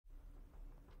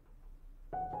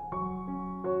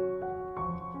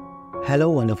Hello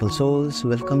wonderful souls,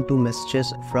 welcome to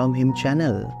Messages from Him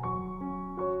channel.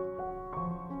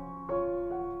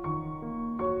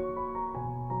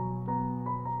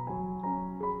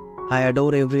 I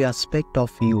adore every aspect of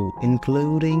you,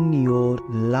 including your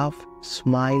love,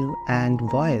 smile and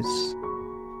voice.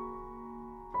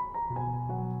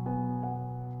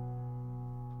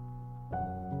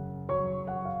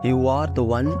 You are the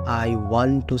one I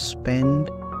want to spend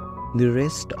the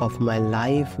rest of my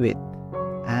life with,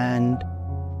 and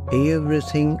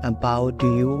everything about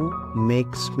you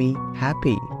makes me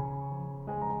happy.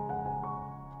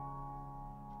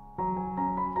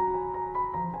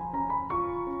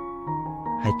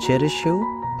 I cherish you.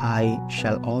 I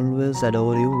shall always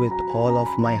adore you with all of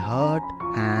my heart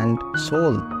and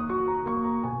soul.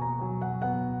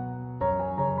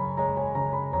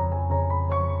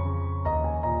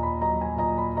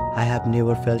 I have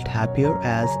never felt happier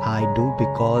as I do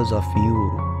because of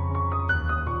you.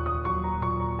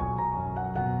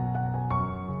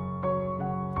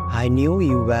 I knew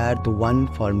you were the one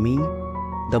for me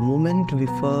the moment we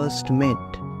first met.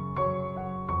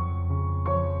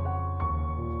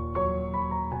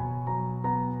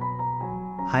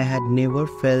 I had never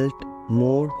felt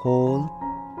more whole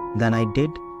than I did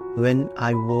when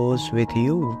I was with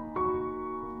you.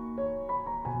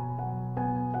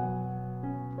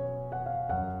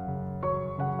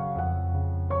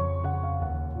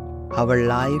 Our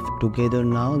life together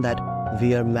now that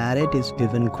we are married is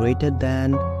even greater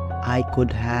than I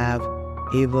could have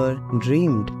ever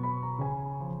dreamed.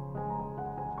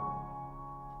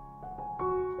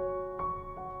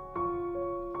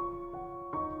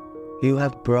 You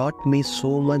have brought me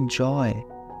so much joy,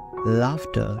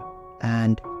 laughter,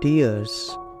 and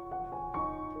tears.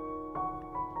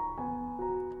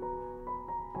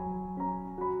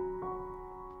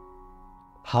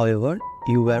 However,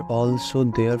 you were also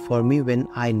there for me when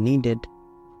I needed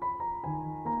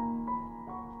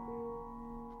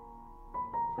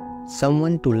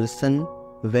someone to listen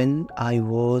when I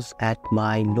was at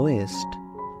my lowest.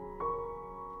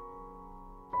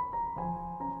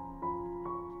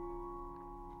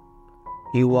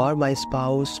 You are my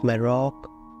spouse, my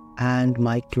rock, and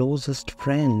my closest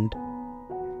friend.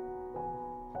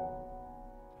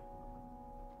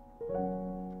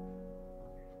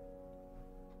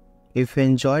 If you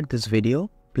enjoyed this video,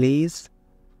 please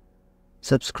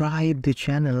subscribe the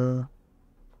channel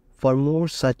for more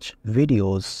such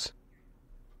videos.